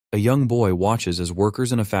A young boy watches as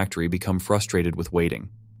workers in a factory become frustrated with waiting.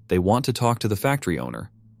 They want to talk to the factory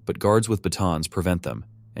owner, but guards with batons prevent them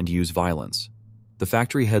and use violence. The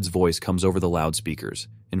factory head's voice comes over the loudspeakers,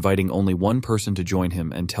 inviting only one person to join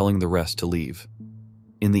him and telling the rest to leave.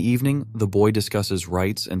 In the evening, the boy discusses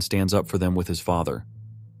rights and stands up for them with his father.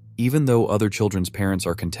 Even though other children's parents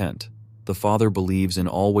are content, the father believes in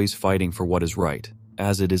always fighting for what is right,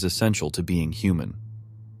 as it is essential to being human.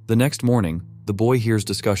 The next morning, the boy hears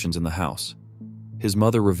discussions in the house. His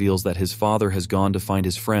mother reveals that his father has gone to find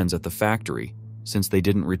his friends at the factory since they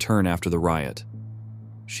didn't return after the riot.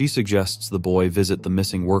 She suggests the boy visit the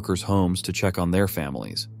missing workers' homes to check on their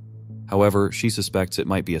families. However, she suspects it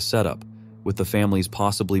might be a setup, with the families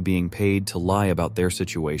possibly being paid to lie about their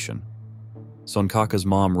situation. Sonkaka's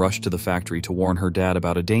mom rushed to the factory to warn her dad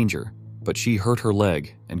about a danger, but she hurt her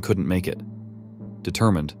leg and couldn't make it.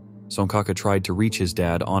 Determined, Sonkaka tried to reach his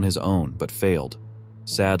dad on his own but failed.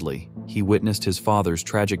 Sadly, he witnessed his father's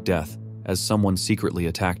tragic death as someone secretly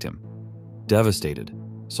attacked him. Devastated,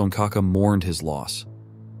 Sonkaka mourned his loss,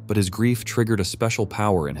 but his grief triggered a special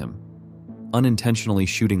power in him. Unintentionally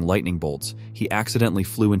shooting lightning bolts, he accidentally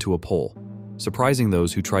flew into a pole, surprising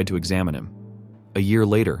those who tried to examine him. A year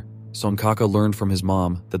later, Sonkaka learned from his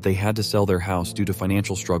mom that they had to sell their house due to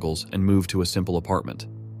financial struggles and move to a simple apartment.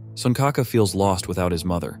 Sonkaka feels lost without his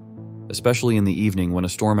mother, especially in the evening when a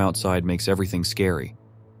storm outside makes everything scary.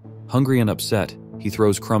 Hungry and upset, he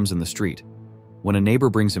throws crumbs in the street. When a neighbor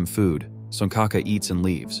brings him food, Sonkaka eats and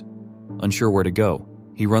leaves. Unsure where to go,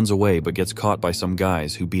 he runs away but gets caught by some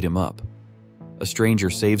guys who beat him up. A stranger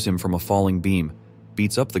saves him from a falling beam,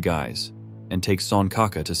 beats up the guys, and takes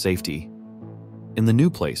Sonkaka to safety. In the new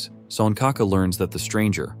place, Sonkaka learns that the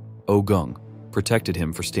stranger, Ogung, protected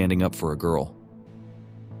him for standing up for a girl.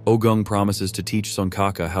 Ogung promises to teach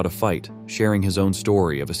Sonkaka how to fight, sharing his own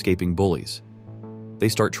story of escaping bullies. They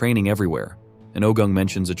start training everywhere, and Ogung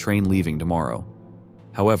mentions a train leaving tomorrow.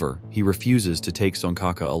 However, he refuses to take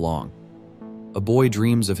Sonkaka along. A boy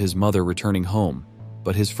dreams of his mother returning home,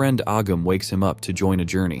 but his friend Agum wakes him up to join a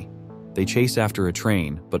journey. They chase after a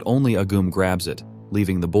train, but only Agum grabs it,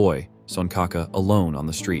 leaving the boy, Sonkaka, alone on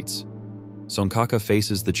the streets. Sonkaka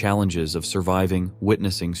faces the challenges of surviving,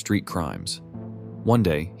 witnessing street crimes. One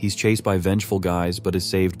day, he's chased by vengeful guys but is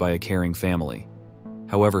saved by a caring family.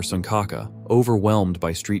 However, Sonkaka, overwhelmed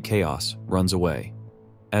by street chaos, runs away.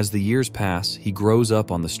 As the years pass, he grows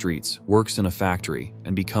up on the streets, works in a factory,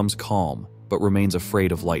 and becomes calm, but remains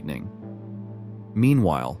afraid of lightning.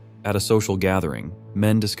 Meanwhile, at a social gathering,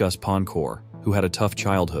 men discuss Pankor, who had a tough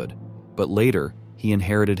childhood, but later, he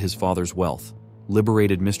inherited his father's wealth,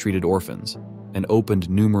 liberated mistreated orphans, and opened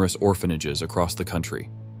numerous orphanages across the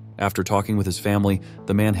country. After talking with his family,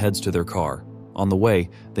 the man heads to their car. On the way,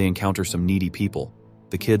 they encounter some needy people.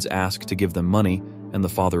 The kids ask to give them money, and the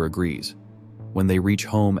father agrees. When they reach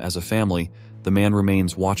home as a family, the man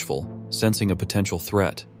remains watchful, sensing a potential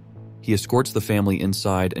threat. He escorts the family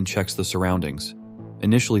inside and checks the surroundings.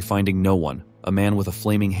 Initially finding no one, a man with a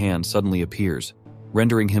flaming hand suddenly appears,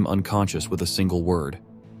 rendering him unconscious with a single word.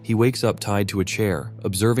 He wakes up tied to a chair,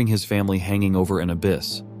 observing his family hanging over an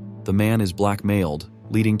abyss. The man is blackmailed,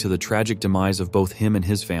 leading to the tragic demise of both him and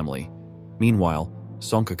his family. Meanwhile,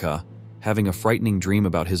 Sonkaka, having a frightening dream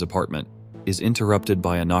about his apartment, is interrupted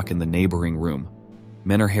by a knock in the neighboring room.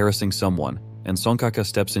 Men are harassing someone, and Sonkaka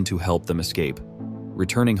steps in to help them escape.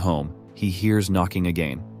 Returning home, he hears knocking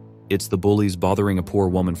again. It's the bullies bothering a poor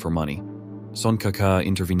woman for money. Sonkaka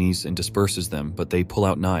intervenes and disperses them, but they pull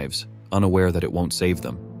out knives, unaware that it won't save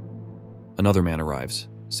them. Another man arrives,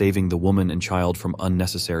 saving the woman and child from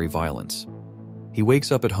unnecessary violence. He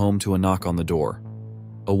wakes up at home to a knock on the door.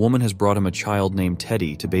 A woman has brought him a child named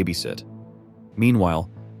Teddy to babysit.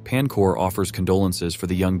 Meanwhile, Pankor offers condolences for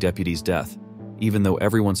the young deputy's death, even though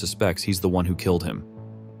everyone suspects he's the one who killed him.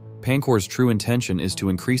 Pankor's true intention is to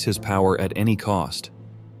increase his power at any cost.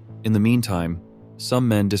 In the meantime, some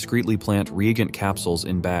men discreetly plant reagent capsules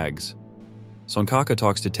in bags. Sonkaka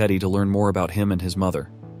talks to Teddy to learn more about him and his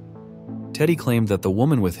mother. Teddy claimed that the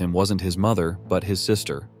woman with him wasn't his mother, but his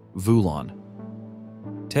sister, Vulan.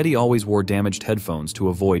 Teddy always wore damaged headphones to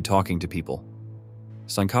avoid talking to people.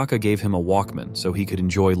 Sonkaka gave him a Walkman so he could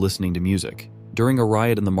enjoy listening to music. During a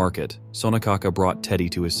riot in the market, Sonkaka brought Teddy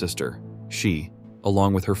to his sister. She,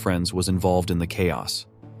 along with her friends, was involved in the chaos.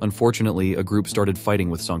 Unfortunately, a group started fighting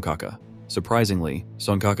with Sonkaka. Surprisingly,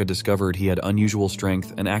 Sonkaka discovered he had unusual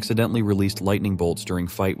strength and accidentally released lightning bolts during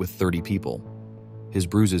fight with 30 people. His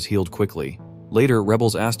bruises healed quickly. Later,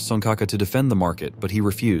 rebels asked Sonkaka to defend the market, but he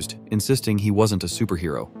refused, insisting he wasn't a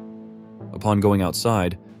superhero. Upon going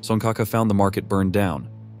outside, Sonkaka found the market burned down.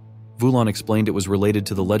 Vulan explained it was related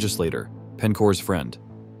to the legislator, Pankor's friend.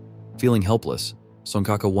 Feeling helpless,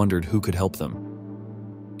 Sonkaka wondered who could help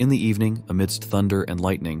them. In the evening, amidst thunder and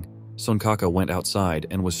lightning, Sonkaka went outside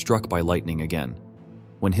and was struck by lightning again.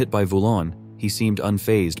 When hit by Vulan, he seemed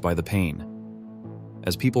unfazed by the pain.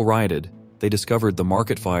 As people rioted, they discovered the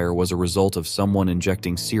market fire was a result of someone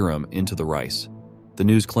injecting serum into the rice. The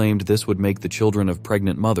news claimed this would make the children of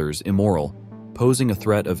pregnant mothers immoral, posing a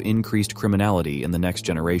threat of increased criminality in the next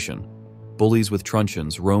generation. Bullies with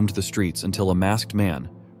truncheons roamed the streets until a masked man,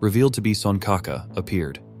 revealed to be Sonkaka,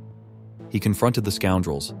 appeared. He confronted the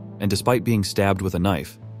scoundrels, and despite being stabbed with a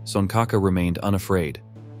knife, Sonkaka remained unafraid.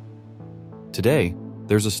 Today,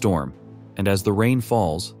 there's a storm, and as the rain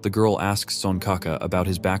falls, the girl asks Sonkaka about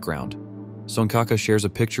his background. Sonkaka shares a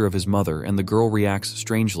picture of his mother and the girl reacts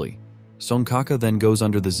strangely. Sonkaka then goes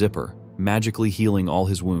under the zipper, magically healing all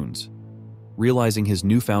his wounds. Realizing his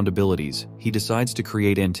newfound abilities, he decides to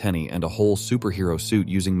create antennae and a whole superhero suit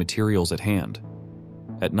using materials at hand.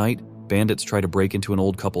 At night, bandits try to break into an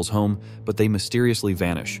old couple's home, but they mysteriously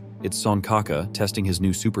vanish. It's Sonkaka testing his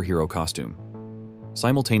new superhero costume.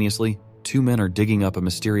 Simultaneously, two men are digging up a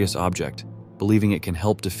mysterious object, believing it can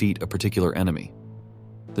help defeat a particular enemy.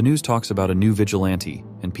 The news talks about a new vigilante,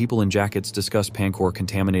 and people in jackets discuss Pancor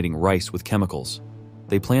contaminating rice with chemicals.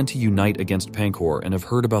 They plan to unite against Pancor and have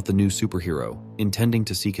heard about the new superhero, intending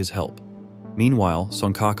to seek his help. Meanwhile,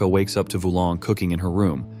 Sonkaka wakes up to Vulan cooking in her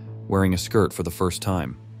room, wearing a skirt for the first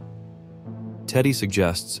time. Teddy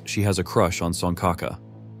suggests she has a crush on Sonkaka.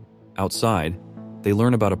 Outside, they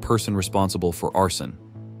learn about a person responsible for arson,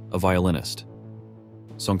 a violinist.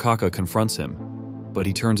 Sonkaka confronts him, but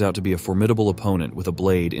he turns out to be a formidable opponent with a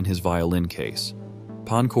blade in his violin case.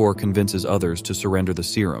 Pancor convinces others to surrender the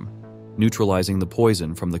serum, neutralizing the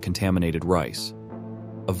poison from the contaminated rice.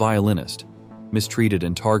 A violinist, mistreated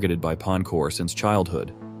and targeted by Pancor since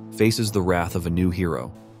childhood, faces the wrath of a new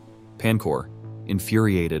hero. Pancor,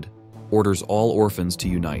 infuriated, orders all orphans to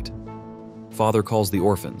unite. Father calls the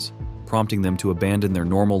orphans, prompting them to abandon their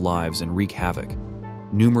normal lives and wreak havoc.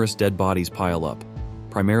 Numerous dead bodies pile up,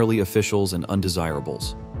 primarily officials and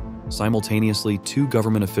undesirables. Simultaneously, two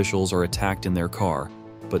government officials are attacked in their car,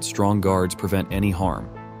 but strong guards prevent any harm.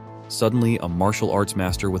 Suddenly, a martial arts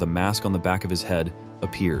master with a mask on the back of his head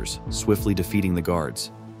appears, swiftly defeating the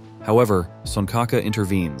guards. However, Sonkaka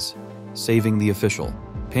intervenes, saving the official.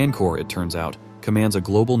 Pancor, it turns out, commands a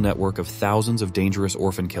global network of thousands of dangerous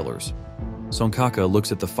orphan killers. Sonkaka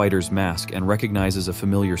looks at the fighter's mask and recognizes a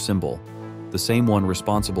familiar symbol, the same one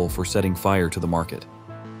responsible for setting fire to the market.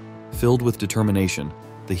 Filled with determination,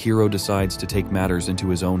 the hero decides to take matters into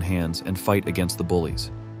his own hands and fight against the bullies.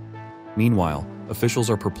 Meanwhile, officials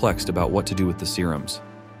are perplexed about what to do with the serums.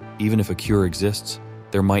 Even if a cure exists,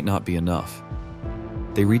 there might not be enough.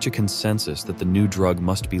 They reach a consensus that the new drug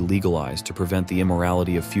must be legalized to prevent the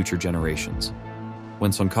immorality of future generations.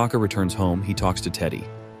 When Sonkaka returns home, he talks to Teddy,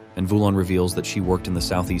 and Vulan reveals that she worked in the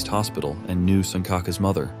Southeast Hospital and knew Sonkaka's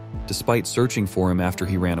mother. Despite searching for him after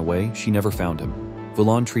he ran away, she never found him.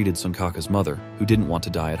 Vulan treated Sonkaka's mother, who didn't want to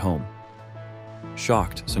die at home.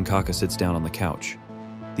 Shocked, Sonkaka sits down on the couch.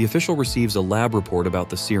 The official receives a lab report about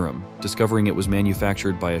the serum, discovering it was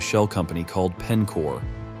manufactured by a shell company called Pancor.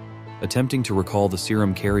 Attempting to recall the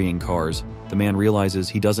serum-carrying cars, the man realizes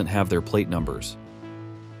he doesn't have their plate numbers.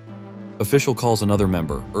 Official calls another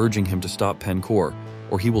member, urging him to stop Pancor,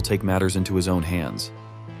 or he will take matters into his own hands.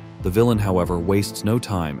 The villain, however, wastes no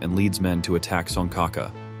time and leads men to attack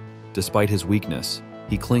Sonkaka. Despite his weakness,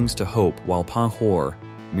 he clings to hope while Pancor,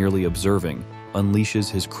 merely observing, unleashes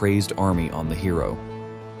his crazed army on the hero.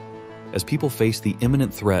 As people face the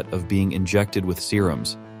imminent threat of being injected with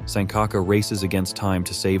serums, Sonkaka races against time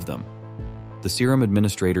to save them. The serum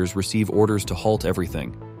administrators receive orders to halt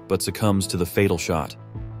everything, but succumbs to the fatal shot.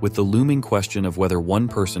 With the looming question of whether one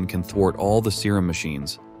person can thwart all the serum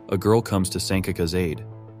machines, a girl comes to Sonkaka's aid.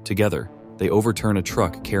 Together, they overturn a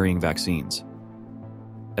truck carrying vaccines.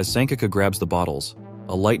 As Sonkaka grabs the bottles,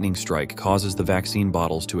 a lightning strike causes the vaccine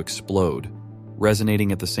bottles to explode,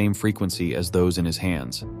 resonating at the same frequency as those in his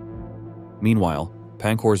hands. Meanwhile,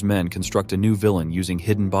 Pancor's men construct a new villain using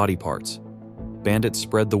hidden body parts. Bandits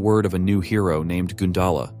spread the word of a new hero named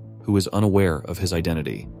Gundala, who is unaware of his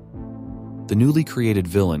identity. The newly created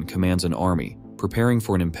villain commands an army, preparing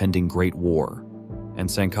for an impending great war. And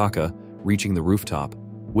Sonkaka, reaching the rooftop,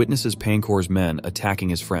 witnesses Pancor's men attacking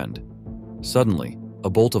his friend. Suddenly, a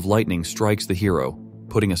bolt of lightning strikes the hero,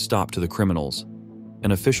 putting a stop to the criminals.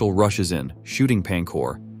 An official rushes in, shooting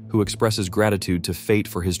Pancor, who expresses gratitude to fate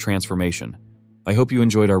for his transformation. I hope you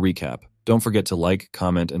enjoyed our recap. Don't forget to like,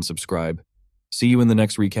 comment, and subscribe. See you in the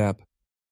next recap.